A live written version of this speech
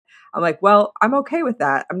I'm like, well, I'm okay with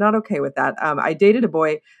that. I'm not okay with that. I dated a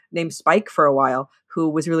boy named Spike for a while who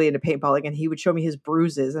was really into paintballing, and he would show me his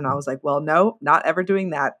bruises, and I was like, well, no, not ever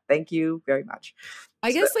doing that. Thank you very much.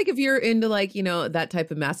 I guess like if you're into like, you know, that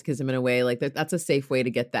type of masochism in a way, like that's a safe way to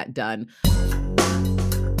get that done.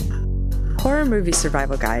 Horror Movie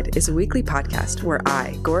Survival Guide is a weekly podcast where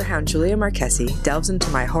I, gorehound Julia Marquesi, delves into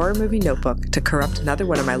my horror movie notebook to corrupt another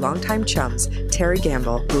one of my longtime chums, Terry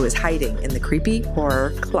Gamble, who is hiding in the creepy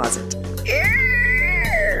horror closet.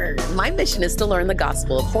 My mission is to learn the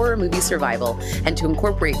gospel of horror movie survival and to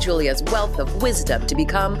incorporate Julia's wealth of wisdom to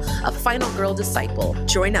become a final girl disciple.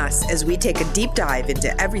 Join us as we take a deep dive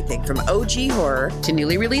into everything from OG horror to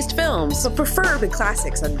newly released films, but preferably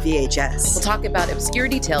classics on VHS. We'll talk about obscure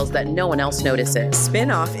details that no one else notices, spin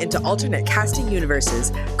off into alternate casting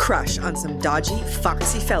universes, crush on some dodgy,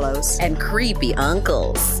 foxy fellows, and creepy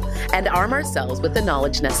uncles, and arm ourselves with the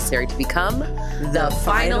knowledge necessary to become the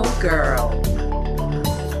final girl.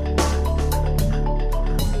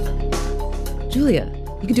 Julia,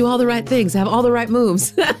 you can do all the right things, have all the right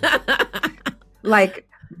moves. Like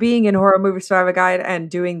being in Horror Movie Survival Guide and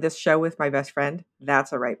doing this show with my best friend,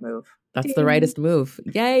 that's a right move. That's the rightest move.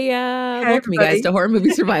 Yeah. Welcome, you guys, to Horror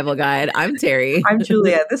Movie Survival Guide. I'm Terry. I'm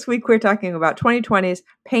Julia. This week we're talking about 2020's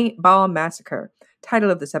Paintball Massacre. Title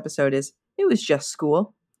of this episode is It Was Just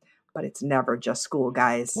School. But it's never just school,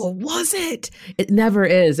 guys. Well, was it? It never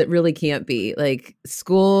is. It really can't be. Like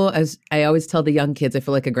school, as I always tell the young kids, I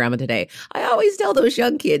feel like a grandma today. I always tell those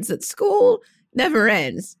young kids that school never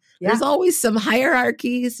ends. Yeah. There's always some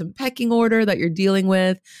hierarchy, some pecking order that you're dealing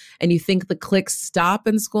with. And you think the cliques stop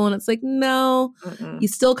in school. And it's like, no, you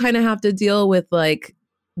still kind of have to deal with like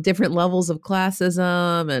different levels of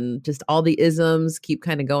classism and just all the isms keep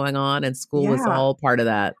kind of going on, and school was all part of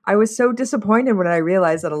that. I was so disappointed when I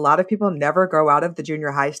realized that a lot of people never grow out of the junior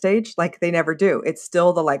high stage. Like they never do. It's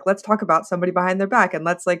still the like, let's talk about somebody behind their back and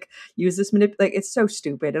let's like use this like it's so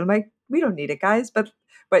stupid. And I'm like, we don't need it, guys. But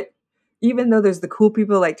even though there's the cool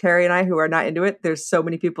people like Terry and I who are not into it, there's so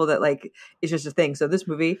many people that like it's just a thing. So this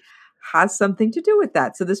movie has something to do with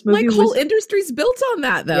that. So this movie, like whole industry's built on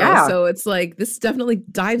that, though. Yeah. So it's like this definitely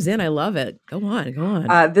dives in. I love it. Go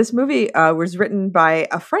on. This movie was written by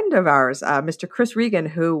a friend of ours, Mr. Chris Regan,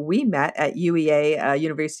 who we met at UEA,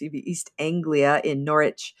 University of East Anglia in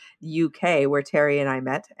Norwich, UK, where Terry and I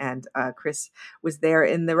met. And Chris was there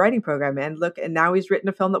in the writing program. And now he's written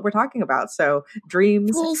a film that we're talking about. So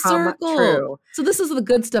dreams full come circle. True. So this is the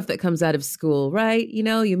good stuff that comes out of school, right? You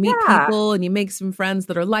know, you meet people and you make some friends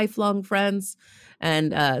that are lifelong friends,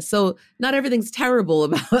 and so not everything's terrible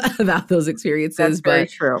about those experiences. That's very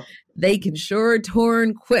true. They can sure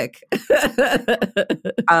turn quick.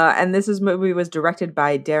 And this movie was directed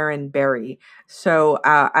by Darren Barry. So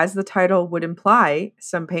as the title would imply,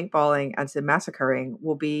 some paintballing and some massacring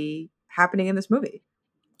will be happening in this movie.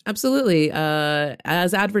 Absolutely,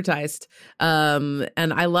 as advertised. And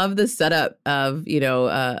I love the setup of, you know,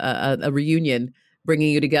 a reunion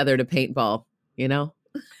bringing you together to paintball, you know?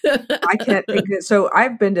 I can't think that. So I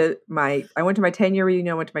went to my 10-year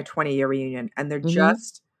reunion, I went to my 20-year reunion, and they're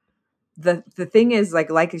just the thing is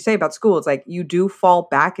like you say about school, it's like you do fall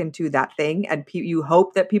back into that thing, and you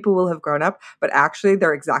hope that people will have grown up, but actually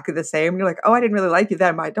they're exactly the same. You're like, oh, I didn't really like you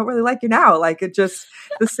then, I don't really like you now. Like it's just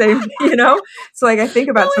the same, you know. So like I think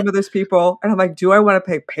about some of those people, and I'm like, do I want to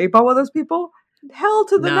play paintball with those people? Hell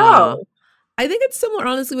to the no. I think it's similar,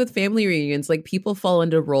 honestly, with family reunions. Like people fall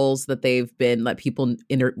into roles that they've been, like people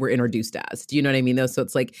were introduced as. Do you know what I mean, though? So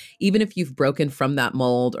it's like, even if you've broken from that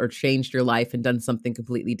mold or changed your life and done something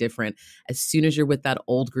completely different, as soon as you're with that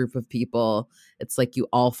old group of people, it's like you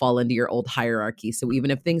all fall into your old hierarchy. So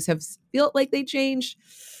even if things have felt like they changed,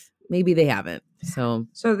 maybe they haven't. So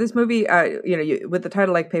this movie, with the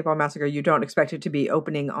title like Paintball Massacre, you don't expect it to be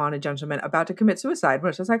opening on a gentleman about to commit suicide,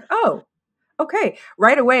 which is like, oh, okay.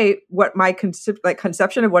 Right away, what my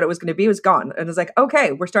conception of what it was going to be was gone. And it's like,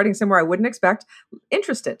 okay, we're starting somewhere I wouldn't expect.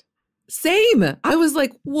 Interested. Same. I was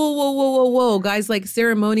like, whoa. Guys like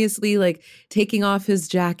ceremoniously like taking off his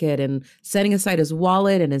jacket and setting aside his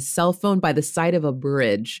wallet and his cell phone by the side of a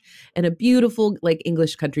bridge and a beautiful like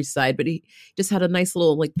English countryside. But he just had a nice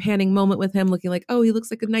little like panning moment with him looking like, oh, he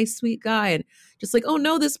looks like a nice, sweet guy. And just like, oh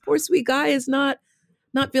no, this poor sweet guy is not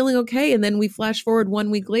feeling okay. And then we flash forward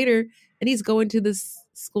 1 week later and he's going to this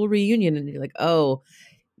school reunion and you're like, oh,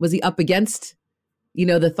 was he up against, you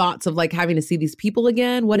know, the thoughts of like having to see these people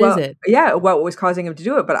again? What is it? Yeah, what was causing him to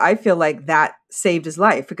do it? But I feel like that saved his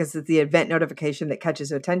life because it's the event notification that catches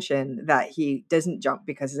his attention that he doesn't jump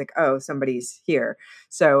because he's like, oh, somebody's here.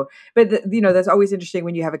 So, but that's always interesting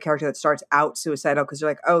when you have a character that starts out suicidal because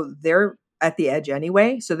you're like, oh, they're at the edge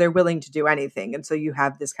anyway. So they're willing to do anything. And so you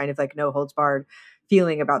have this kind of like no holds barred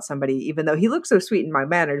feeling about somebody, even though he looks so sweet and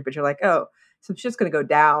mild-mannered, but you're like, oh, some shit's going to go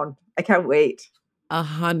down. I can't wait.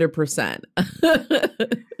 100%.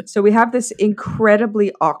 So we have this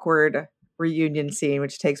incredibly awkward reunion scene,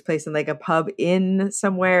 which takes place in like a pub inn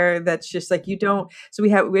somewhere that's just like, so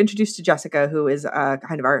we introduced to Jessica, who is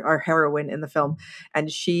kind of our heroine in the film. And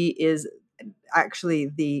she is actually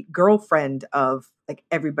the girlfriend of like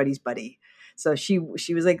everybody's buddy. So she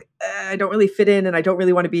was like, I don't really fit in and I don't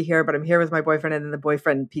really want to be here, but I'm here with my boyfriend. And then the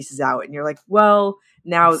boyfriend pieces out and you're like, well,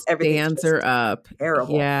 now everything stands her up.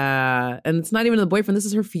 Terrible. Yeah. And it's not even the boyfriend. This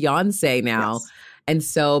is her fiance now. Yes. And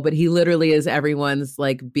so, but he literally is everyone's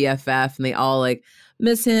like BFF and they all like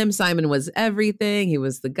miss him. Simon was everything. He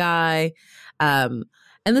was the guy.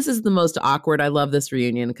 And this is the most awkward. I love this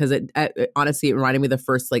reunion because it honestly, it reminded me of the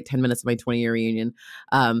first like 10 minutes of my 20-year reunion.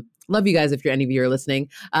 Love you guys if any of you are listening.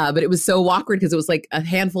 But it was so awkward because it was like a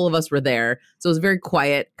handful of us were there. So it was very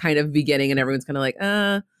quiet kind of beginning and everyone's kind of like,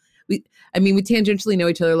 we tangentially know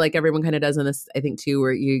each other like everyone kind of does in this, I think too,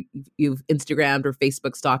 where you've Instagrammed or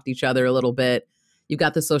Facebook stalked each other a little bit. You've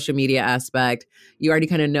got the social media aspect. You already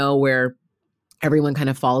kind of know where everyone kind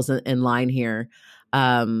of falls in line here.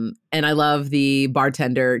 And I love the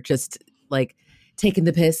bartender just like taking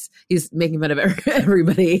the piss. He's making fun of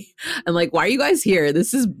everybody. I'm like, why are you guys here?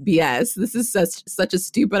 This is BS. This is such a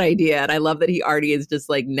stupid idea. And I love that he already is just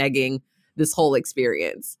like negging this whole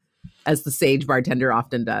experience as the sage bartender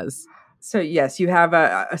often does. So yes, you have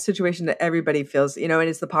a situation that everybody feels, and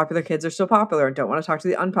it's the popular kids are still popular and don't want to talk to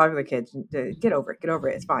the unpopular kids. Get over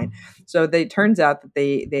it. It's fine. So turns out that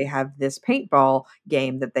they have this paintball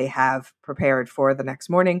game that they have prepared for the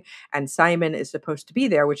next morning. And Simon is supposed to be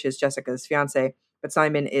there, which is Jessica's fiance, but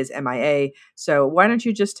Simon is MIA. So why don't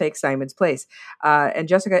you just take Simon's place? And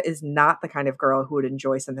Jessica is not the kind of girl who would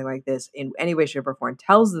enjoy something like this in any way, shape, or form.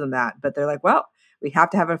 Tells them that, but they're like, well, we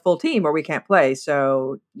have to have a full team or we can't play.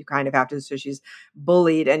 So you kind of have to, so she's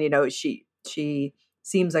bullied and, she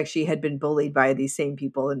seems like she had been bullied by these same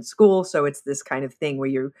people in school. So it's this kind of thing where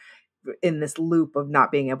you're in this loop of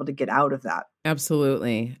not being able to get out of that.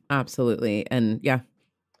 Absolutely. Absolutely. And yeah.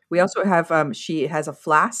 We also have, she has a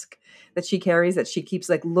flask that she carries that she keeps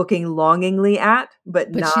like looking longingly at, but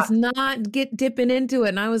she's not dipping into it.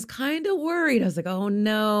 And I was kind of worried. I was like, oh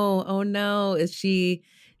no. Is she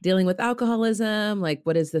dealing with alcoholism? Like,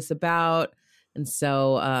 what is this about? And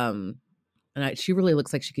so, she really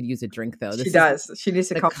looks like she could use a drink though. She does. She needs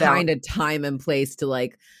to calm down. Kind of time and place to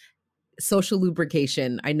like social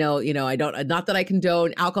lubrication. I know, I don't, not that I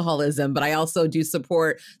condone alcoholism, but I also do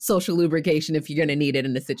support social lubrication if you're going to need it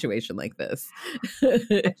in a situation like this.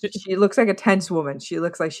 She looks like a tense woman. She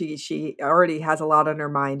looks like she already has a lot on her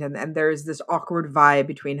mind. And there's this awkward vibe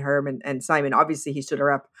between her and Simon. Obviously he stood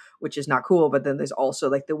her up, which is not cool. But then there's also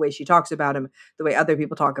like the way she talks about him, the way other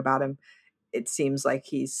people talk about him. It seems like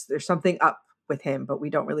there's something up with him, but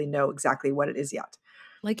we don't really know exactly what it is yet.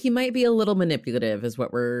 Like he might be a little manipulative is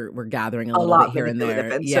what we're gathering a little bit here and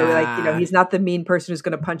there. And so like, he's not the mean person who's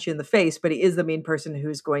going to punch you in the face, but he is the mean person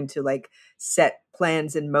who's going to like set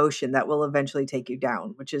plans in motion that will eventually take you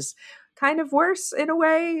down, which is kind of worse in a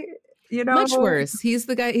way, Much worse. He's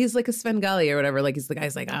the guy, he's like a Svengali or whatever. Like he's the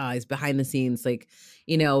guy's like, he's behind the scenes, like,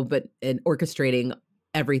 but orchestrating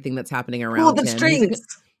everthing that's happening around Pull the him. strings.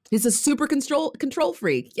 He's a super control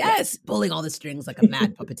freak. Yes. Pulling all the strings like a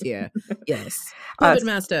mad puppeteer. Yes. Puppet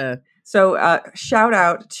master. So shout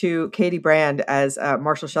out to Katie Brand as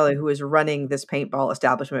Marshall Shelley, who is running this paintball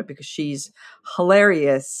establishment because she's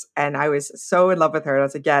hilarious. And I was so in love with her. And I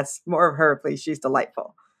was like, yes, more of her, please. She's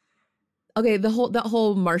delightful. Okay, that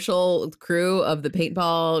whole Marshall crew of the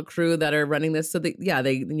paintball crew that are running this. So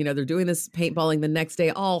they're doing this paintballing the next day,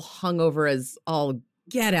 all hungover as all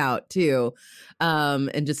get out too,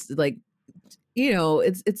 and just like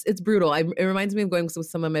it's brutal. It reminds me of going with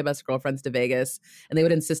some of my best girlfriends to Vegas, and they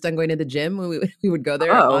would insist on going to the gym when we would go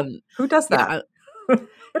there. Who does that?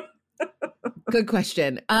 Good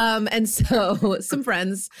question. And so some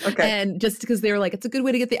friends, and just because they were like, it's a good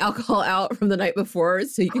way to get the alcohol out from the night before,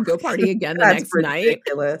 so you can go party again the next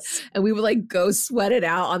ridiculous. Night. And we would like go sweat it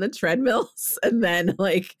out on the treadmills, and then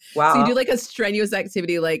like, wow. So you do like a strenuous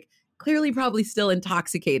activity, like. Clearly probably still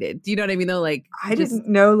intoxicated. Do you know what I mean though? Like I didn't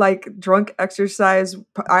know like drunk exercise.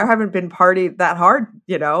 I haven't been partied that hard,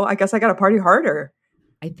 I guess I got to party harder.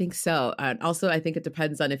 I think so. And also I think it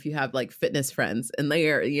depends on if you have like fitness friends and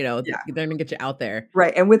they're, they're gonna get you out there.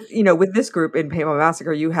 Right. And with this group in Paintball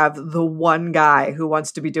Massacre, you have the one guy who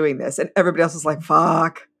wants to be doing this and everybody else is like,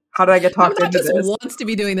 fuck. How did I get talked into this? Wants to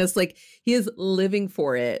be doing this. Like he is living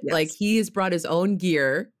for it. Yes. Like he has brought his own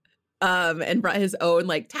gear. and brought his own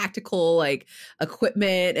like tactical like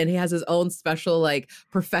equipment, and he has his own special like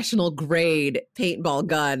professional grade paintball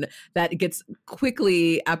gun that gets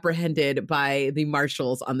quickly apprehended by the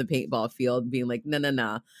marshals on the paintball field, being like,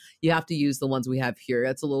 no, you have to use the ones we have here.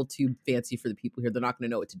 That's a little too fancy for the people here. They're not going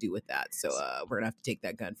to know what to do with that. So we're going to have to take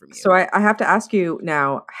that gun from you. So I have to ask you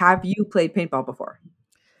now, have you played paintball before?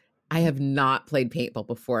 I have not played paintball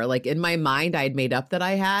before. Like in my mind, I had made up that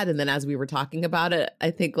I had. And then as we were talking about it,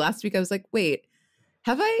 I think last week I was like, wait,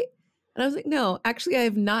 have I? And I was like, no, actually, I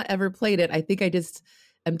have not ever played it. I think I just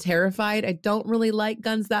am terrified. I don't really like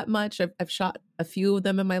guns that much. I've shot a few of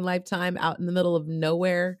them in my lifetime out in the middle of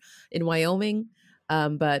nowhere in Wyoming.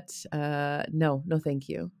 But no, thank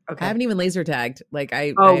you. Okay. I haven't even laser tagged. Like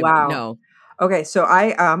wow. No. Okay, so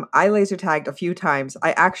I laser tagged a few times.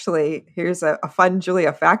 I actually, here's a fun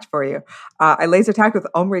Julia fact for you. I laser tagged with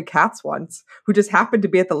Omri Katz once, who just happened to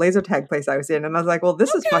be at the laser tag place I was in, and I was like, "Well,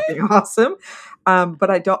 this is fucking awesome,"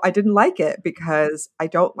 but I didn't like it because I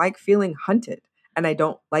don't like feeling hunted, and I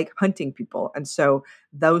don't like hunting people, and so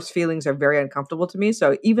those feelings are very uncomfortable to me.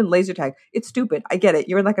 So even laser tag, it's stupid. I get it.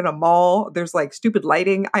 You're like in a mall. There's like stupid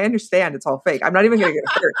lighting. I understand it's all fake. I'm not even going to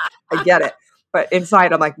get hurt. I get it. But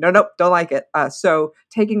inside, I'm like, nope, don't like it. So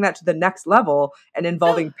taking that to the next level and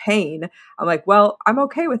involving pain, I'm like, well, I'm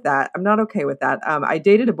okay with that. I'm not okay with that. I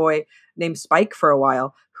dated a boy named Spike for a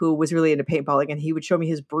while who was really into paintballing, and he would show me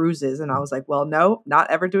his bruises. And I was like, well, no, not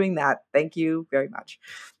ever doing that. Thank you very much.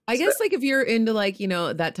 I guess like if you're into like,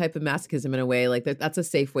 that type of masochism in a way, like that's a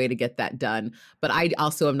safe way to get that done. But I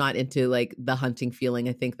also am not into like the hunting feeling.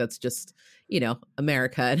 I think that's just,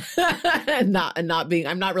 America and not being,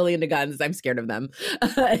 I'm not really into guns. I'm scared of them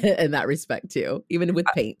in that respect too, even with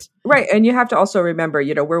paint. Right. And you have to also remember,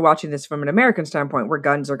 we're watching this from an American standpoint where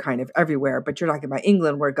guns are kind of everywhere, but you're talking about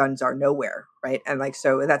England where guns are nowhere. Right. And like,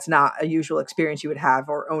 so that's not a usual experience you would have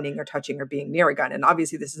or owning or touching or being near a gun. And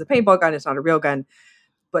obviously this is a paintball gun. It's not a real gun.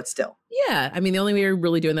 But still. Yeah. I mean, the only way you're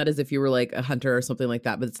really doing that is if you were like a hunter or something like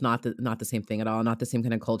that, but it's not the same thing at all. Not the same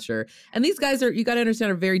kind of culture. And these guys you got to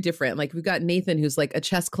understand, are very different. Like we've got Nathan, who's like a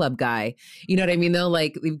chess club guy. You know what I mean? Though,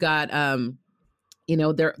 like we've got,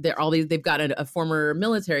 they're all these, they've got a former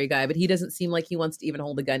military guy, but he doesn't seem like he wants to even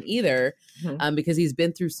hold a gun either, because he's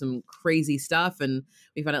been through some crazy stuff. And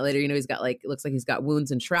we found out later, he's got like, it looks like he's got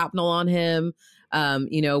wounds and shrapnel on him.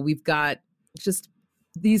 We've got just,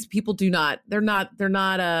 these people they're not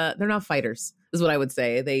fighters is what I would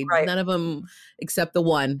say. None of them except the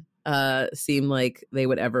one seem like they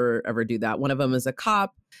would ever do that. One of them is a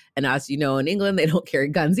cop, and as you know, in England they don't carry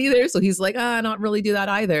guns either, so he's like, not really do that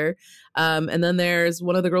either. And then there's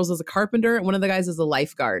one of the girls is a carpenter, and one of the guys is a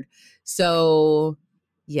lifeguard. So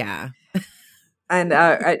yeah. And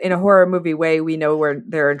in a horror movie way, we know where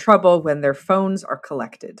they're in trouble when their phones are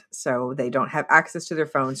collected. So they don't have access to their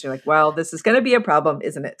phones. You're like, well, this is going to be a problem,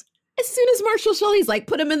 isn't it? As soon as Marshall Shelley's like,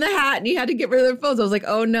 put them in the hat and you had to get rid of their phones, I was like,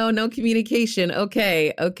 oh, no communication.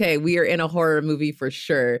 Okay. We are in a horror movie for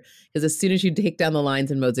sure. Because as soon as you take down the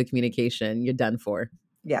lines and modes of communication, you're done for.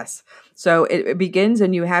 Yes. So it begins,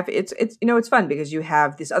 and you have it's fun because you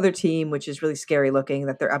have this other team which is really scary looking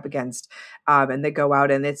that they're up against, and they go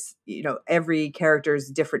out, and it's every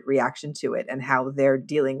character's different reaction to it and how they're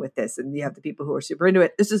dealing with this. And you have the people who are super into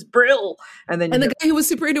it. This is Brill, and then the guy who was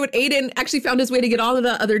super into it, Aiden, actually found his way to get onto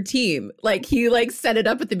the other team. Like he set it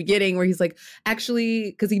up at the beginning where he's like,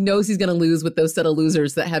 actually, because he knows he's going to lose with those set of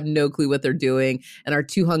losers that have no clue what they're doing and are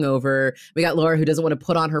too hungover. We got Laura who doesn't want to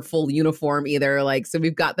put on her full uniform either. Like, so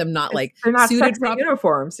we've got them not like they're not suited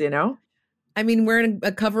uniforms, I mean, wearing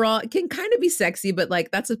a coverall, it can kind of be sexy, but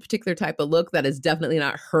like that's a particular type of look that is definitely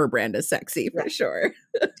not her brand of sexy for sure.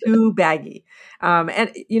 Too baggy.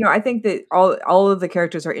 And I think that all of the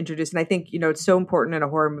characters are introduced, and I think it's so important in a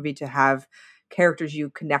horror movie to have characters you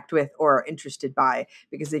connect with or are interested by,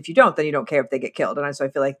 because if you don't, then you don't care if they get killed. And so I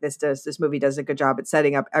feel like this movie does a good job at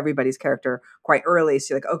setting up everybody's character quite early,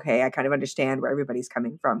 so you're like, okay, I kind of understand where everybody's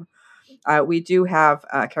coming from. We do have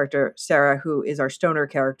a character, Sarah, who is our stoner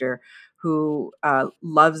character, who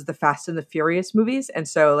loves the Fast and the Furious movies. And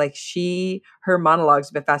so like her monologues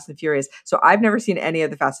about Fast and the Furious. So I've never seen any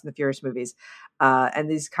of the Fast and the Furious movies.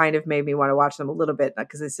 And these kind of made me want to watch them a little bit,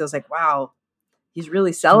 because it feels like, wow, he's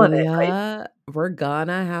really selling it. Right? We're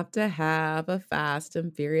gonna have to have a Fast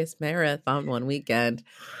and Furious marathon one weekend.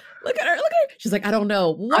 Look at her. She's like, I don't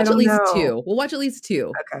know. We'll watch at least two. We'll watch at least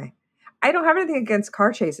two. Okay. I don't have anything against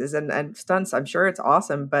car chases and stunts. I'm sure it's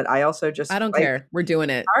awesome, but I also just... I don't care. We're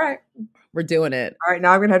doing it. All right. We're doing it. All right.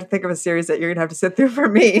 Now I'm going to have to think of a series that you're going to have to sit through for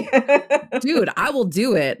me. Dude, I will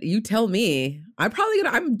do it. You tell me.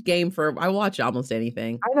 I'm game for... I watch almost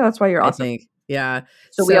anything. I know. That's why you're awesome. I think. Yeah.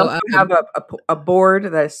 So we also have a board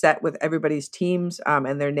that is set with everybody's teams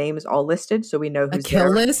and their names all listed, so we know a who's kill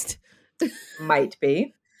there. list. Might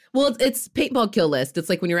be. Well, it's paintball kill list. It's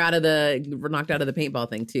like when you're knocked out of the paintball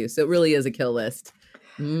thing too. So it really is a kill list.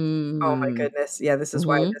 Oh my goodness. Yeah, this is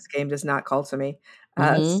why this game does not call to me.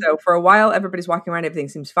 So for a while, everybody's walking around, everything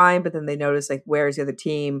seems fine, but then they notice like, where's the other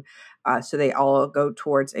team? So they all go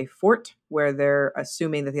towards a fort where they're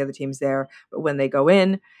assuming that the other team's there. But when they go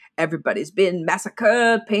in, everybody's been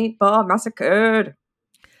massacred, paintball massacred.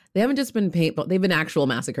 They haven't just been paintball; they've been actual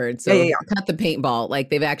massacred. So cut the paintball. Like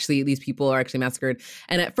these people are actually massacred.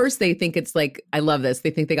 And at first they think it's like, I love this.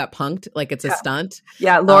 They think they got punked, like it's a stunt.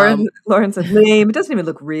 Yeah, Lauren said lame. It doesn't even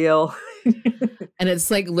look real. And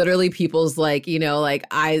it's like literally people's like, like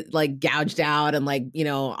eyes like gouged out and like,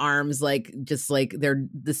 arms like just like they're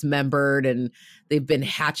dismembered and they've been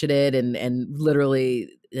hatcheted and literally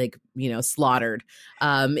like, slaughtered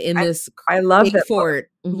this I love that fort.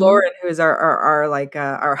 Lauren, who is our like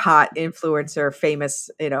our hot influencer, famous,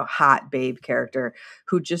 hot babe character,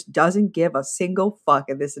 who just doesn't give a single fuck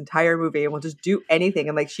in this entire movie and will just do anything.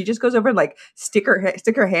 And like she just goes over and like stick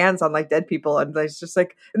her hands on like dead people and like, just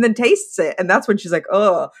like, and then tastes it. And that's when she's like,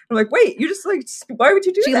 oh, I'm like, wait, you just like, why would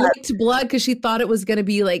you do that? She licked blood because she thought it was going to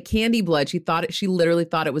be like candy blood. She literally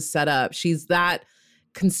thought it was set up. She's that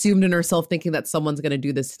consumed in herself thinking that someone's going to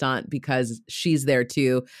do this stunt because she's there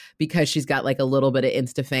too, because she's got like a little bit of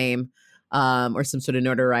Insta fame or some sort of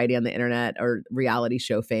notoriety on the internet or reality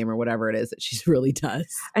show fame or whatever it is that she really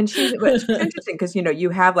does. And she's interesting because, you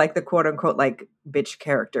have like the quote unquote like bitch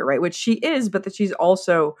character, right? Which she is, but that she's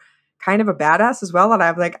also kind of a badass as well. And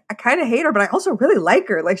I'm like, I kind of hate her, but I also really like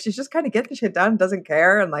her. Like she's just kind of getting shit done, doesn't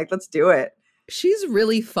care. And like, let's do it. She's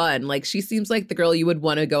really fun. Like she seems like the girl you would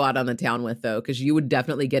want to go out on the town with though, because you would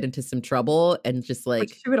definitely get into some trouble and just like.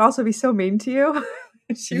 But she would also be so mean to you.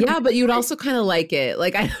 But you'd also kind of like it.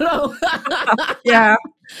 Like, I don't know. Yeah.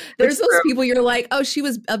 There's those people you're like, oh, she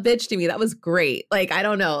was a bitch to me. That was great. Like, I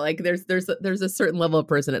don't know. Like there's a certain level of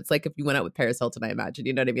person. It's like if you went out with Paris Hilton, I imagine,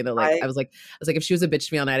 you know what I mean? They're like, I was like, if she was a bitch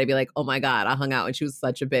to me all night, I'd be like, oh my God, I hung out and she was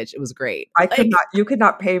such a bitch. It was great. You could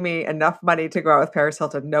not pay me enough money to go out with Paris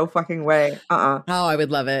Hilton. No fucking way. Oh, I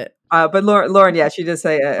would love it. But Lauren, yeah, she did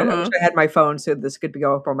say, I wish I had my phone so this could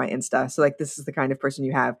go up on my Insta. So like, this is the kind of person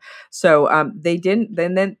you have. So they didn't,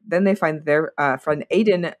 then they find their friend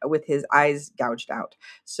Aiden with his eyes gouged out.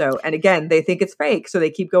 So, and again, they think it's fake. So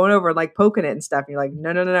they keep going over and like poking it and stuff. And you're like,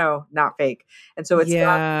 no, not fake. And so it's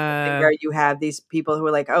not where you have these people who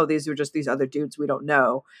are like, oh, these are just these other dudes we don't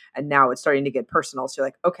know. And now it's starting to get personal. So you're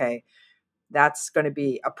like, okay, that's going to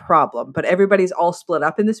be a problem. But everybody's all split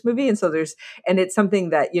up in this movie. And so and it's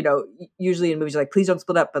something that, usually in movies, like, please don't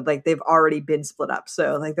split up, but like they've already been split up.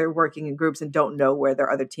 So like they're working in groups and don't know where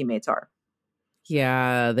their other teammates are.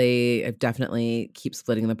 Yeah, they definitely keep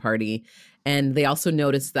splitting the party. And they also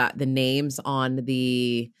notice that the names on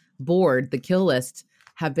the board, the kill list,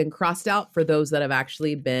 have been crossed out for those that have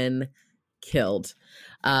actually been killed.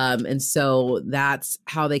 And so that's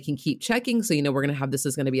how they can keep checking. So, we're going to have this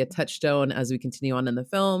is going to be a touchstone as we continue on in the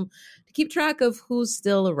film to keep track of who's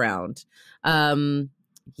still around.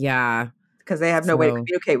 Yeah. Because they have no way to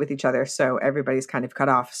communicate with each other. So everybody's kind of cut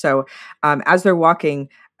off. So as they're walking,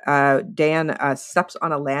 Dan steps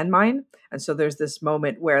on a landmine. And so there's this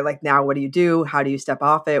moment where like, now what do you do? How do you step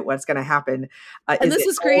off it? What's going to happen? And this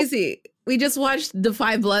is crazy. We just watched The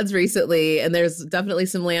Five Bloods recently, and there's definitely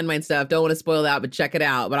some landmine stuff. Don't want to spoil that, but check it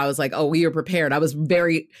out. But I was like, oh, we were prepared. I was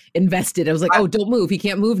very invested. I was like, oh, don't move. He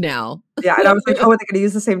can't move now. Yeah. And I was like, oh, are they going to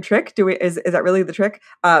use the same trick? Is that really the trick?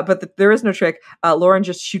 But there is no trick. Lauren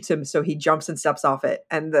just shoots him. So he jumps and steps off it.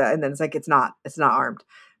 And then it's like, it's not armed.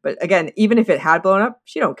 But again, even if it had blown up,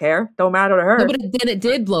 she don't care. Don't matter to her. No, but it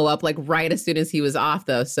did blow up like right as soon as he was off,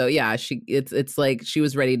 though. So yeah, it's like she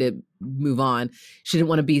was ready to move on. She didn't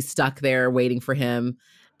want to be stuck there waiting for him,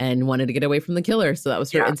 and wanted to get away from the killer. So that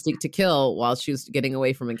was her instinct to kill while she was getting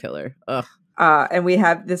away from a killer. Ugh. And we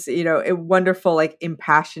have this, a wonderful, like,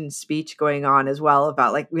 impassioned speech going on as well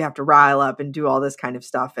about like we have to rile up and do all this kind of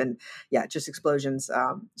stuff, and just explosions,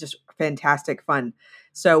 just fantastic fun.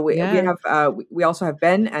 So we also have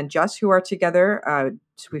Ben and Jess who are together.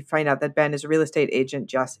 So we find out that Ben is a real estate agent,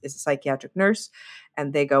 Jess is a psychiatric nurse,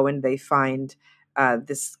 and they go and they find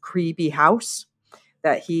this creepy house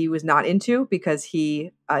that he was not into because he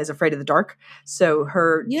is afraid of the dark. So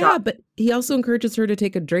but he also encourages her to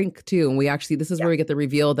take a drink too. And this is where we get the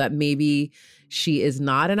reveal that maybe she is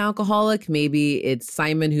not an alcoholic. Maybe it's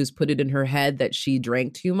Simon who's put it in her head that she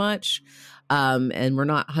drank too much. And we're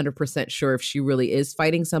not 100% sure if she really is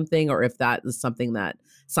fighting something or if that is something that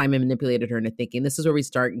Simon manipulated her into thinking. This is where we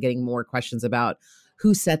start getting more questions about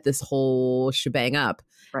who set this whole shebang up.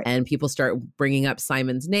 Right. And people start bringing up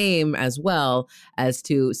Simon's name as well, as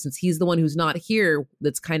to, since he's the one who's not here,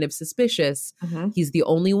 that's kind of suspicious. He's the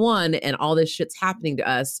only one, and all this shit's happening to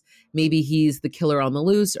us. Maybe he's the killer on the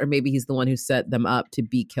loose, or maybe he's the one who set them up to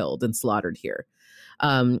be killed and slaughtered here.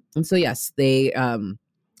 And so, yes, they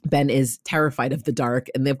Ben is terrified of the dark,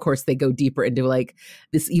 and of course they go deeper into like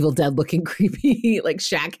this Evil Dead looking creepy like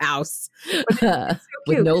shack house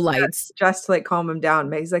with no lights. Just to like calm him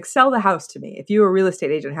down, he's like, "Sell the house to me. If you were a real estate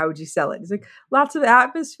agent, how would you sell it?" He's like, "Lots of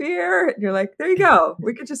atmosphere." And you're like, "There you go.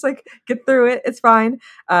 We could just like get through it. It's fine."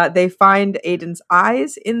 They find Aiden's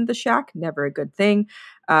eyes in the shack. Never a good thing.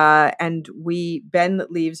 And Ben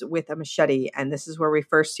leaves with a machete, and this is where we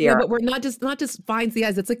first see but we're not just finds the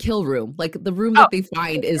eyes. It's a kill room. Like the room that they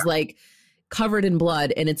find is like covered in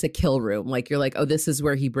blood, and it's a kill room. Like you're like, oh, this is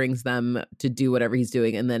where he brings them to do whatever he's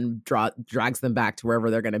doing, and then drags them back to wherever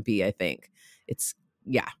they're going to be. I think it's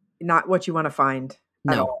not what you want to find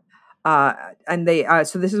at No. all. And they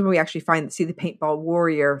so this is when we actually see the paintball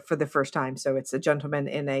warrior for the first time. So it's a gentleman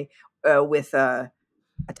in a with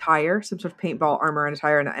attire, some sort of paintball armor and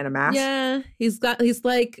attire and a mask. Yeah, he's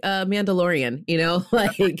like Mandalorian, you know,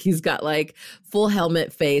 like he's got like full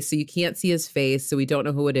helmet face, so you can't see his face, so we don't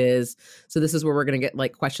know who it is. So this is where we're gonna get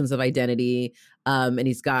like questions of identity. And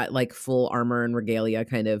he's got like full armor and regalia,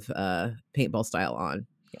 kind of paintball style on.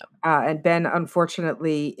 Yeah. And Ben,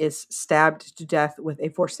 unfortunately, is stabbed to death with a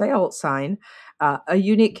for sale sign. A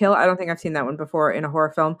unique kill. I don't think I've seen that one before in a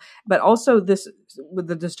horror film. But also this, with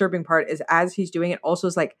the disturbing part is as he's doing it, also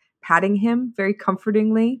is like patting him very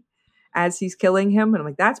comfortingly as he's killing him. And I'm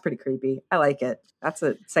like, that's pretty creepy. I like it. That's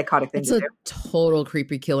a psychotic thing to do. It's a total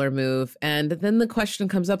creepy killer move. And then the question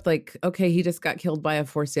comes up like, okay, he just got killed by a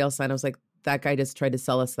for sale sign. I was like, that guy just tried to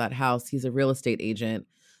sell us that house. He's a real estate agent.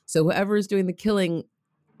 So whoever is doing the killing,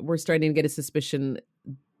 we're starting to get a suspicion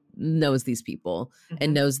knows these people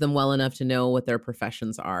and knows them well enough to know what their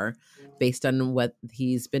professions are based on what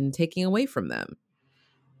he's been taking away from them.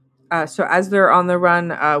 So as they're on the run,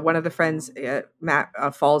 one of the friends,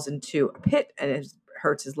 Matt, falls into a pit and it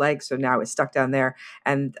hurts his leg. So now it's stuck down there.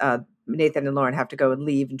 And Nathan and Lauren have to go and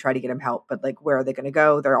leave and try to get him help. But like, where are they going to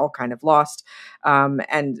go? They're all kind of lost.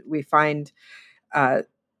 And we find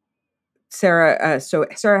Sarah. So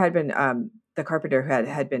Sarah had been the carpenter who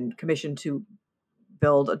had been commissioned to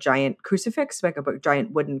build a giant crucifix, like a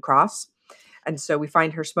giant wooden cross. And so we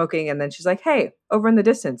find her smoking, and then she's like, "Hey, over in the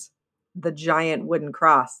distance, the giant wooden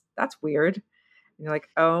cross. That's weird." And you're like,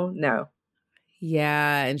 "Oh no."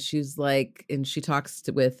 Yeah. And she's like, and she talks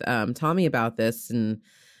with Tommy about this, and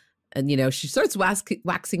you know, she starts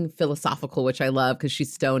waxing philosophical, which I love because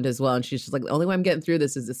she's stoned as well. And she's just like, the only way I'm getting through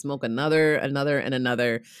this is to smoke another, and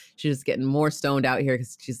another. She's just getting more stoned out here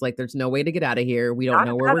because she's like, there's no way to get out of here. We don't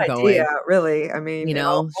know where we're going. Yeah, really. I mean, you know,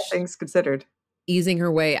 all things considered. Easing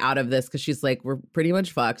her way out of this because she's like, we're pretty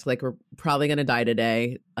much fucked. Like, we're probably going to die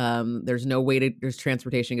today. There's no way there's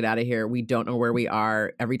transportation to get out of here. We don't know where we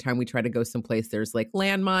are. Every time we try to go someplace, there's like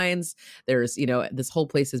landmines. There's, you know, this whole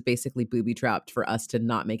place is basically booby trapped for us to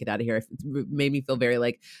not make it out of here. It made me feel very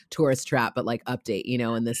like tourist trap, but like update, you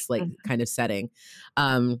know, in this like kind of setting.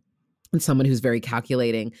 And someone who's very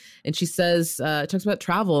calculating. And she says, talks about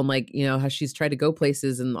travel and like, you know, how she's tried to go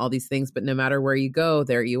places and all these things, but no matter where you go,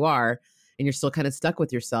 there you are. And you're still kind of stuck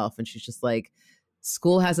with yourself. And she's just like,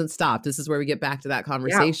 school hasn't stopped. This is where we get back to that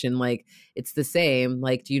conversation. Yeah. Like, it's the same.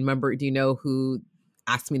 Like, do you know who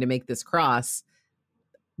asked me to make this cross?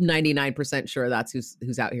 99% sure that's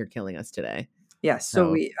who's out here killing us today. Yes.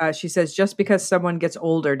 So she says, just because someone gets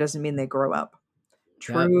older doesn't mean they grow up.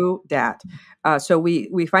 True dat. So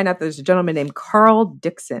we find out there's a gentleman named Carl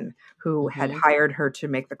Dixon who had hired her to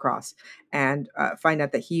make the cross, and find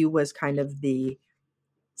out that he was kind of the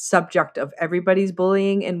subject of everybody's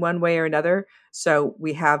bullying in one way or another. So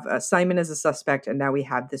we have Simon as a suspect, and now we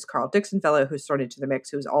have this Carl Dixon fellow who's thrown into the mix,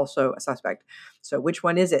 who's also a suspect. So which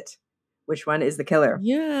one is it? Which one is the killer?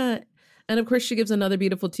 Yeah. And of course, she gives another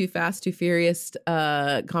beautiful Too Fast, Too Furious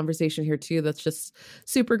conversation here, too. That's just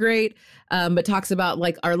super great. But talks about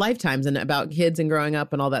like our lifetimes and about kids and growing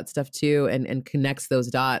up and all that stuff, too, and connects those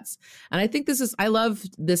dots. And I think I love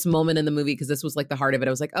this moment in the movie because this was like the heart of it.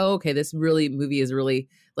 I was like, oh, OK, this movie is really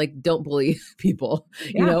like, don't bully people.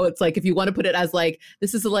 Yeah. You know, it's like if you want to put it as like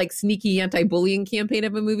this is a like sneaky anti-bullying campaign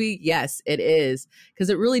of a movie. Yes, it is, because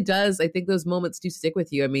it really does. I think those moments do stick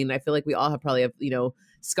with you. I mean, I feel like we all probably have, you know,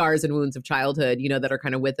 scars and wounds of childhood, you know, that are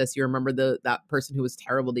kind of with us. You remember that person who was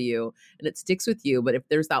terrible to you, and it sticks with you. But if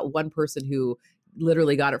there's that one person who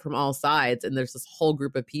literally got it from all sides, and there's this whole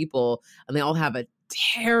group of people and they all have a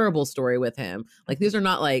terrible story with him, like these are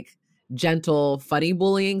not like gentle, funny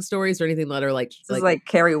bullying stories or anything that are like, This is like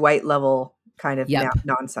Carrie White level kind of Yep.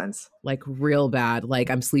 nonsense. Like real bad.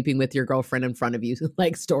 Like I'm sleeping with your girlfriend in front of you,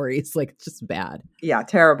 like stories, like just bad. Yeah,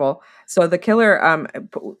 terrible. So the killer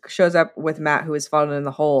shows up with Matt, who has fallen in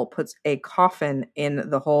the hole, puts a coffin in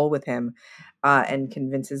the hole with him, and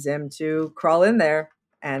convinces him to crawl in there.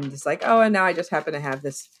 And it's like, oh, and now I just happen to have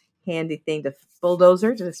this handy thing to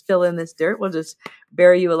bulldozer to just fill in this dirt. We'll just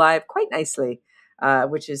bury you alive quite nicely,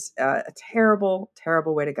 which is a terrible,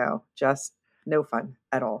 terrible way to go. Just no fun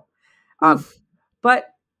at all.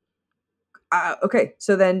 But okay,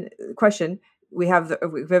 so then question. We have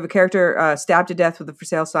a character stabbed to death with a for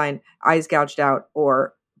sale sign, eyes gouged out,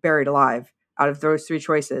 or buried alive. Out of those three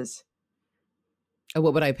choices,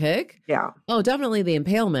 what would I pick? Yeah. Oh, definitely the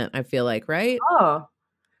impalement. I feel like, right? Oh,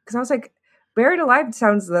 because I was like, buried alive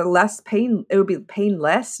sounds the less pain. It would be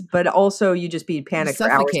painless, but also you just be panicked for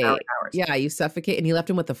hours and hours and hours. Yeah, you suffocate, and he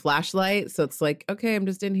left him with a flashlight. So it's like, okay, I'm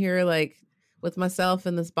just in here like with myself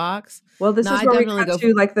in this box. Well, this is where we cut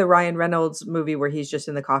to like the Ryan Reynolds movie where he's just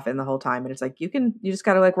in the coffin the whole time, and it's like you just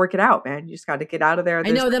got to like work it out, man. You just got to get out of there.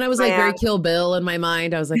 I know. Then I was like very Kill Bill in my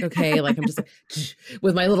mind. I was like, okay, like I'm just like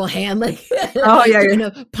with my little hand, like oh yeah, you're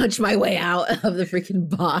gonna punch my way out of the freaking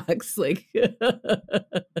box, like.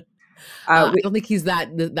 I don't think he's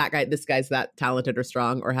that guy. This guy's that talented or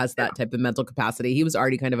strong or has that type of mental capacity. He was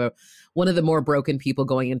already kind of one of the more broken people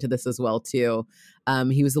going into this as well too.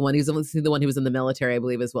 He was the one. He was the one who was in the military, I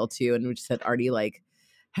believe, as well too, and we just had already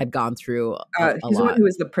had gone through a he's the one who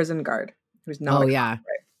was the prison guard. Who's not? Oh yeah, right?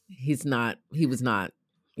 He's not. He was not.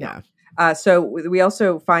 Yeah. So we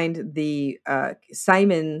also find the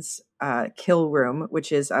Simon's kill room,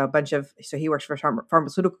 which is a bunch of, so he works for a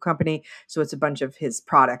pharmaceutical company. So it's a bunch of his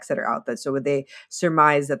products that are out there. So they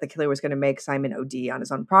surmise that the killer was going to make Simon OD on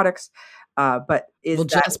his own products. But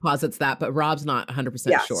Jess posits that, but Rob's not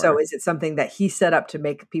 100% sure. So is it something that he set up to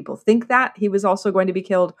make people think that he was also going to be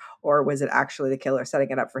killed? Or was it actually the killer setting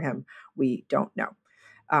it up for him? We don't know.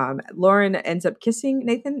 Lauren ends up kissing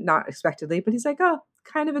Nathan, not expectedly, but he's like, oh,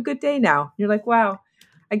 kind of a good day now. You're like, wow,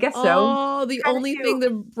 I guess so. Oh, the only thing that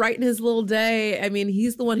brightened his little day. I mean,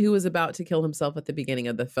 he's the one who was about to kill himself at the beginning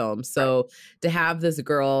of the film. So to have this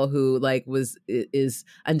girl who is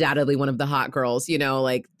undoubtedly one of the hot girls,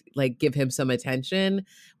 like give him some attention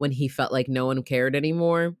when he felt like no one cared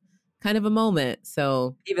anymore. Kind of a moment.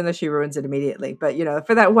 So even though she ruins it immediately, but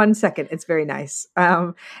for that 1 second, it's very nice.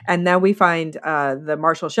 And now we find the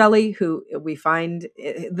Marshall Shelley, who we find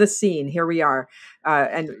the scene. Here we are,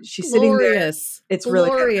 and she's sitting there. It's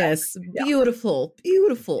glorious, really beautiful,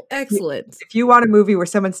 beautiful, excellent. If you want a movie where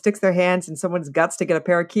someone sticks their hands in someone's guts to get a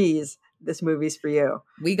pair of keys, this movie's for you.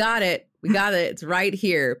 We got it. It's right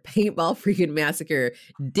here. Paintball freaking massacre.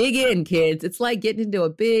 Dig in, kids. It's like getting into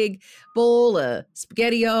a big bowl of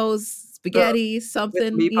spaghetti,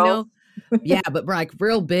 something, Yeah, but like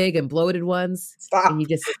real big and bloated ones. Stop. And you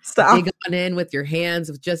just dig on in with your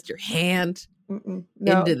hands, with just your hand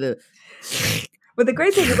into the... But the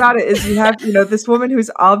great thing about it is you have, this woman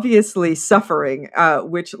who's obviously suffering,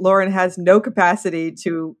 which Lauren has no capacity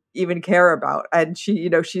to even care about. And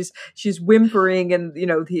she, she's whimpering and,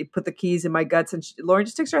 he put the keys in my guts, and Lauren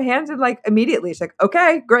just takes her hands and immediately she's like,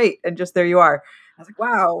 okay, great. And just there you are. I was like,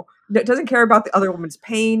 wow. Doesn't care about the other woman's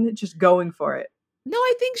pain, just going for it. No,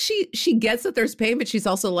 I think she gets that there's pain, but she's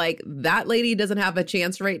also like, that lady doesn't have a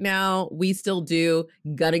chance right now. We still do.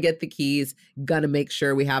 Gonna get the keys. Gonna make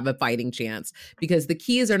sure we have a fighting chance, because the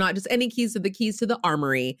keys are not just any keys, the keys to the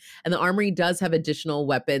armory, and the armory does have additional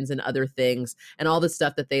weapons and other things, and all the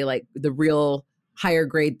stuff that they the real higher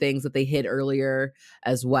grade things that they hid earlier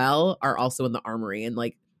as well are also in the armory. And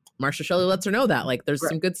Marcia Shelley lets her know that there's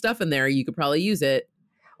some good stuff in there. You could probably use it.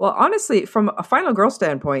 Well, honestly, from a Final Girl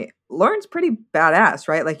standpoint, Lauren's pretty badass,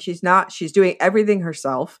 right? She's doing everything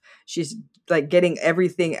herself. She's getting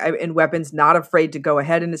everything in weapons, not afraid to go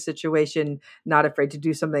ahead in a situation, not afraid to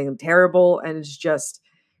do something terrible. And it's just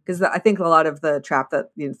because I think a lot of the trap that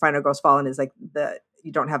Final Girls fall in is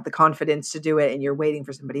you don't have the confidence to do it and you're waiting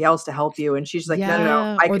for somebody else to help you. And she's like,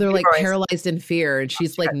 no. Or they're paralyzed in fear. And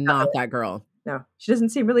she's not that girl. No, she doesn't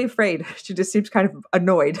seem really afraid. She just seems kind of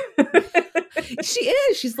annoyed. She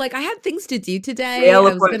is. She's like, I had things to do today. I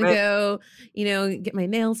was going to go, get my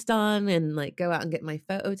nails done and go out and get my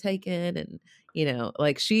photo taken. And,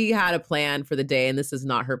 she had a plan for the day, and this is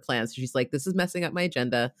not her plan. So she's like, this is messing up my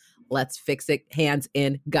agenda. Let's fix it. Hands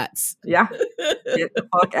in guts. Yeah. Get the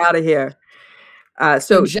fuck out of here.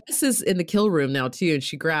 So Jess is in the kill room now too. And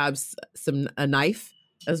she grabs a knife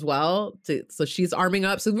as well. So she's arming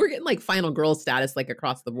up. So we're getting Final Girl status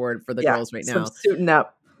across the board for the girls right now. Suiting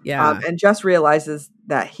up. Yeah. And Jess realizes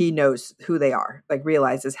that he knows who they are, like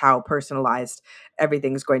realizes how personalized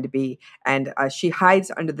everything's going to be. And she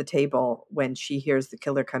hides under the table when she hears the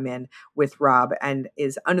killer come in with Rob, and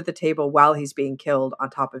is under the table while he's being killed on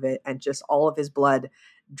top of it, and just all of his blood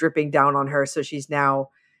dripping down on her. So she's now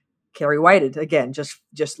Carrie Whited again,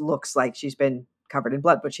 just looks like she's been covered in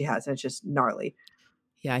blood, but she has, and it's just gnarly.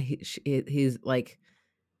 Yeah, he's like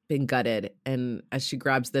been gutted. And as she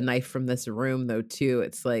grabs the knife from this room, though, too,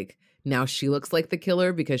 it's like now she looks like the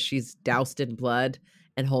killer because she's doused in blood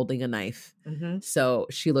and holding a knife. Mm-hmm. So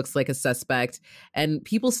she looks like a suspect. And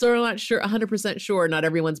people still are not sure, 100% sure. Not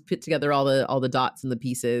everyone's put together all the dots and the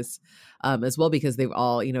pieces as well, because they've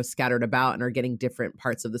all, scattered about and are getting different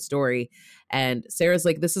parts of the story. And Sarah's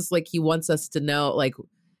like, this is like, he wants us to know, like,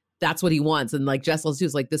 that's what he wants. And like Jess too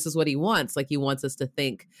is like, this is what he wants. Like, he wants us to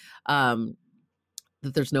think that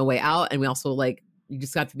there's no way out. And we also like, you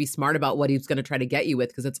just have to be smart about what he's going to try to get you with,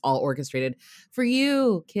 because it's all orchestrated for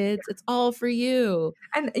you, kids. It's all for you.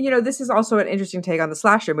 And, this is also an interesting take on the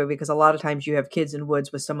slasher movie, because a lot of times you have kids in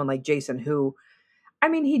woods with someone like Jason, who, I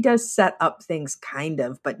mean, he does set up things kind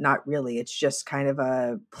of, but not really. It's just kind of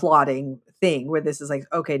a plotting thing where this is like,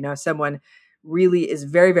 okay, now someone really is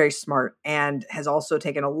very, very smart and has also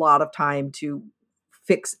taken a lot of time to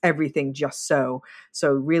fix everything just so.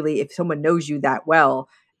 So really, if someone knows you that well,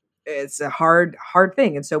 it's a hard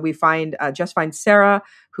thing. And so we find, Jess finds Sarah,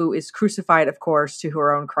 who is crucified, of course, to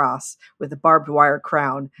her own cross with a barbed wire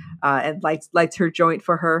crown, and lights her joint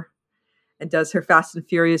for her and does her Fast and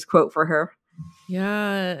Furious quote for her.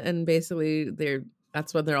 Yeah. And basically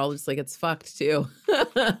that's when they're all just like, it's fucked too.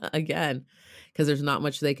 Again, because there's not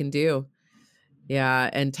much they can do. Yeah.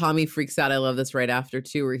 And Tommy freaks out. I love this right after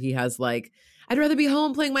too, where he has like, I'd rather be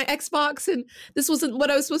home playing my Xbox, and this wasn't what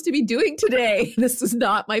I was supposed to be doing today. This is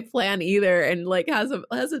not my plan either. And like has a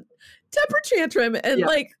temper tantrum, and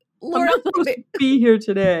like Laura, I'm not supposed to be here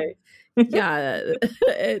today. Yeah,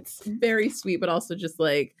 it's very sweet, but also just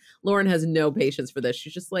like Lauren has no patience for this.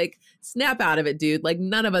 She's just like, snap out of it, dude. Like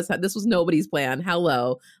none of us had, this was nobody's plan.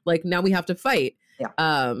 Hello. Like now we have to fight.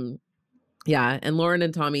 Yeah. Yeah, and Lauren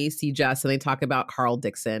and Tommy see Jess, and they talk about Carl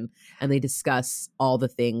Dixon, and they discuss all the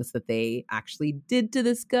things that they actually did to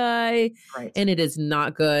this guy, right? And it is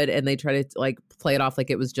not good. And they try to like play it off like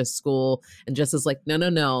it was just school, and Jess is like,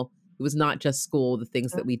 no, it was not just school. The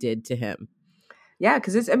things that we did to him. Yeah,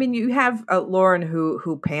 because you have Lauren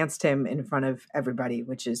who pantsed him in front of everybody,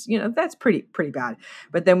 which is, that's pretty bad.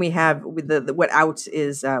 But then we have the what outs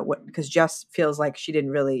is because Jess feels like she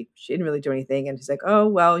didn't really do anything, and she's like, oh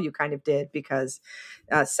well, you kind of did, because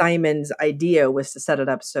Simon's idea was to set it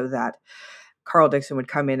up so that Carl Dixon would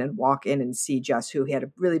come in and walk in and see Jess, who he had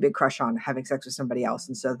a really big crush on, having sex with somebody else,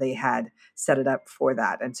 and so they had set it up for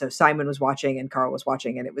that. And so Simon was watching and Carl was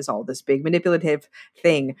watching, and it was all this big manipulative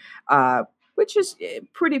thing. Which is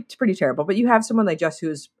pretty terrible. But you have someone like Jess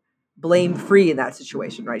who's blame free in that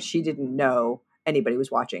situation, right? She didn't know anybody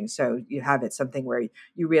was watching. So you have it something where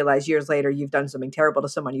you realize years later you've done something terrible to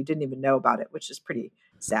someone you didn't even know about it, which is pretty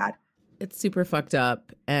sad. It's super fucked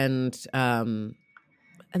up. And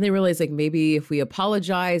they realize like maybe if we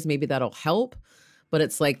apologize, maybe that'll help. But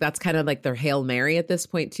it's like, that's kind of like their Hail Mary at this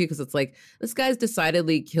point too. Cause it's like, this guy's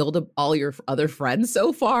decidedly killed all your other friends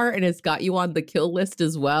so far, and it's got you on the kill list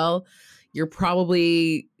as well. You're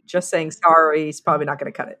probably just saying sorry. He's probably not going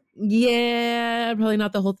to cut it. Yeah, probably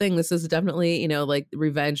not the whole thing. This is definitely, like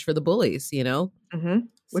revenge for the bullies, Mm-hmm.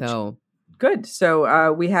 So good.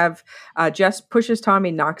 So we have Jess pushes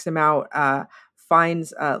Tommy, knocks him out,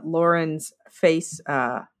 finds Lauren's face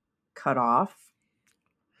cut off.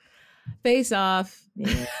 Face off.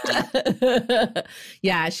 Yeah.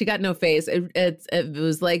 Yeah, she got no face. It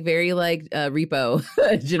was like very like Repo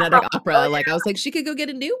genetic opera. Like I was like, she could go get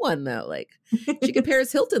a new one though. Like she could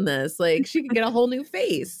Paris Hilton this. Like she could get a whole new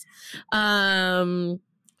face.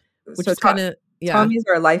 Which is kind of Tommy's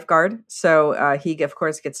our lifeguard, so he of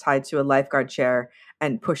course gets tied to a lifeguard chair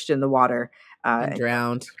and pushed in the water and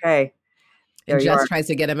drowned. Okay. And Jess tries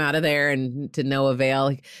to get him out of there, and to no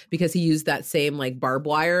avail, because he used that same like barbed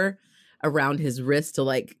wire around his wrist to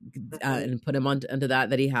like and put him onto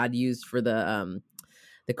that he had used for the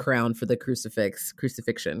crown for the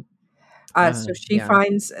crucifixion. So she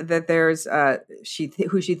finds that there's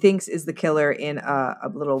who she thinks is the killer in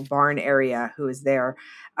a little barn area, who is there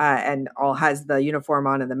and all has the uniform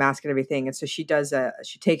on and the mask and everything. And so she takes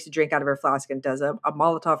a drink out of her flask and does a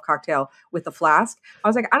Molotov cocktail with the flask. I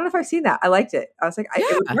was like, I don't know if I've seen that. I liked it. I was like,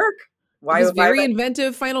 it would work. Why? It was very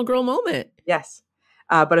inventive final girl moment. Yes.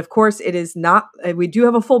 But of course it is not, we do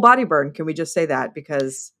have a full body burn. Can we just say that?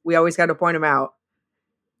 Because we always got to point them out.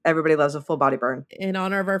 Everybody loves a full body burn. In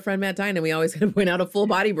honor of our friend Matt Dynan, we always point out a full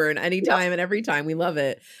body burn anytime and every time. We love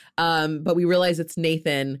it. But we realize it's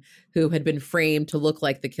Nathan who had been framed to look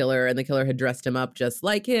like the killer, and the killer had dressed him up just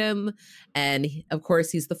like him. And of course,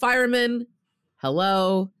 he's the fireman.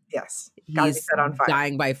 Hello. Yes. Gotta be He's set on fire.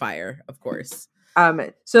 dying by fire, of course.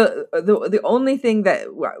 So the only thing that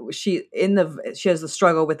she has the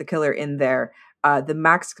struggle with the killer in there. The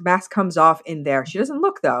mask comes off in there. She doesn't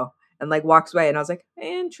look though, and like walks away. And I was like,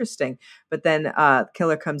 interesting. But then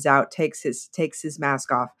killer comes out, takes his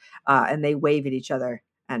mask off, and they wave at each other.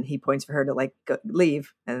 And he points for her to like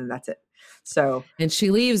leave, and that's it. So and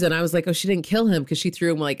she leaves, and I was like, oh, she didn't kill him because she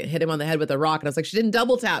threw him hit him on the head with a rock. And I was like, she didn't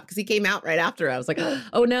double tap because he came out right after her. I was like,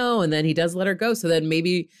 oh no. And then he does let her go. So then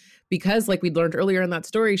maybe because like we learned earlier in that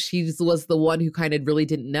story, she was the one who kind of really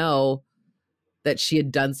didn't know that she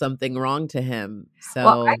had done something wrong to him. So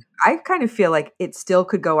well, I kind of feel like it still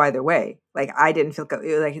could go either way. Like I didn't feel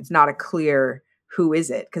like it's not a clear who is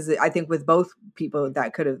it, because I think with both people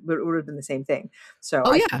that would have been the same thing. So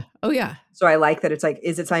oh yeah. So I like that it's like,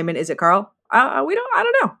 is it Simon? Is it Carl? I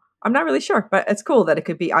don't know. I'm not really sure, but it's cool that it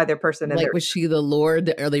could be either person. Like, was she the lure?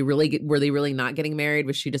 Were they really not getting married?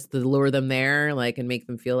 Was she just to lure them there, like, and make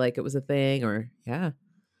them feel like it was a thing? Or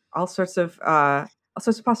all sorts of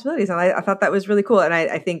possibilities. And I thought that was really cool. And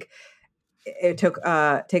I think it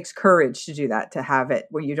takes courage to do that, to have it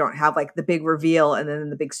where you don't have like the big reveal and then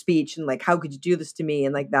the big speech and like, how could you do this to me?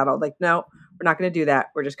 And like that all like, no, we're not going to do that.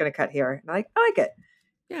 We're just going to cut here. And I like it.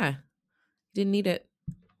 Yeah. Didn't need it.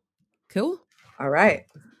 Cool. All right.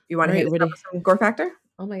 You want to hit some gore factor?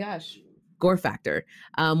 Oh my gosh. Gore factor.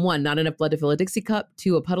 1, not enough blood to fill a Dixie cup.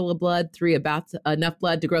 2, a puddle of blood. 3, enough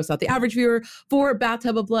blood to gross out the average viewer. 4,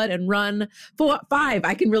 bathtub of blood and run. 5,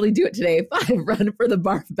 I can really do it today. 5, run for the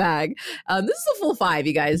barf bag. This is a full 5,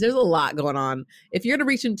 you guys. There's a lot going on. If you're going to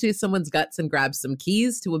reach into someone's guts and grab some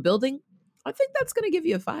keys to a building, I think that's going to give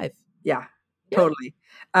you a 5. Yeah. Totally.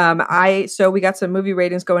 So we got some movie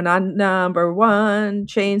ratings going on. Number 1,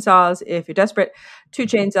 Chainsaws if you're desperate. 2,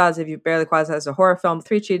 Chainsaws if you barely qualify as a horror film.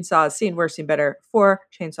 3, Chainsaws seen worse, seen better. 4,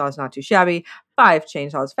 Chainsaws not too shabby. 5,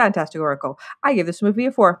 Chainsaws fantastic oracle. I give this movie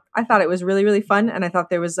a 4. I thought it was really, really fun, and I thought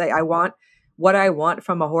there was like, what I want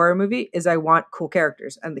from a horror movie is I want cool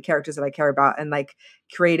characters and the characters that I care about, and like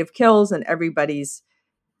creative kills and it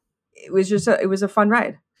was a fun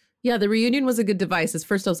ride. Yeah, the reunion was a good device. At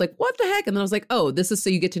first I was like, what the heck? And then I was like, oh, this is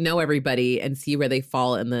so you get to know everybody and see where they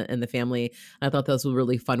fall in the family. And I thought that was a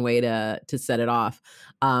really fun way to set it off.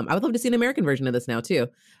 I would love to see an American version of this now too,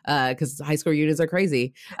 because high school reunions are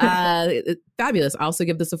crazy. Fabulous. I also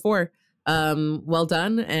give this a 4. Well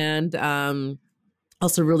done. And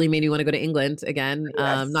also really made me want to go to England again,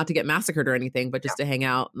 yes. Not to get massacred or anything, but just to hang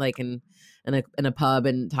out like in a pub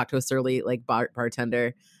and talk to a surly like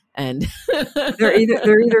bartender. And they're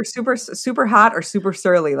either super super hot or super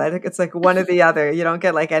surly. I think it's like one or the other. You don't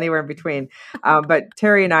get like anywhere in between. But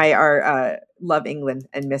Terry and I are love England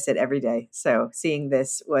and miss it every day. So seeing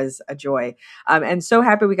this was a joy. And so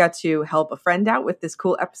happy we got to help a friend out with this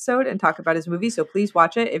cool episode and talk about his movie. So please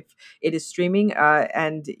watch it if it is streaming,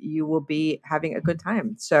 and you will be having a good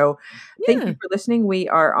time. So thank you for listening. We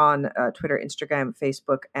are on Twitter, Instagram,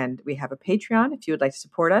 Facebook, and we have a Patreon if you would like to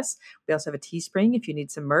support us. We also have a Teespring if you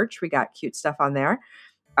need some merch. We got cute stuff on there.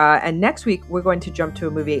 And next week we're going to jump to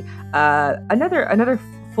a movie, another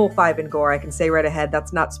full 5 in gore. I can say right ahead,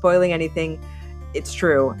 that's not spoiling anything. It's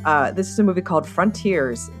true. This is a movie called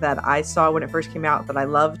Frontiers that I saw when it first came out that I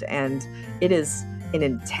loved, and it is an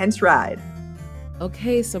intense ride.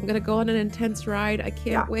 Okay, so I'm going to go on an intense ride. I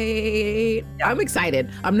can't wait. Yeah. I'm excited.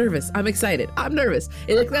 I'm nervous. I'm excited. I'm nervous.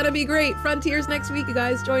 It's going to be great. Frontiers next week, you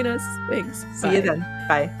guys. Join us. Thanks. See you then.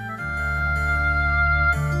 Bye.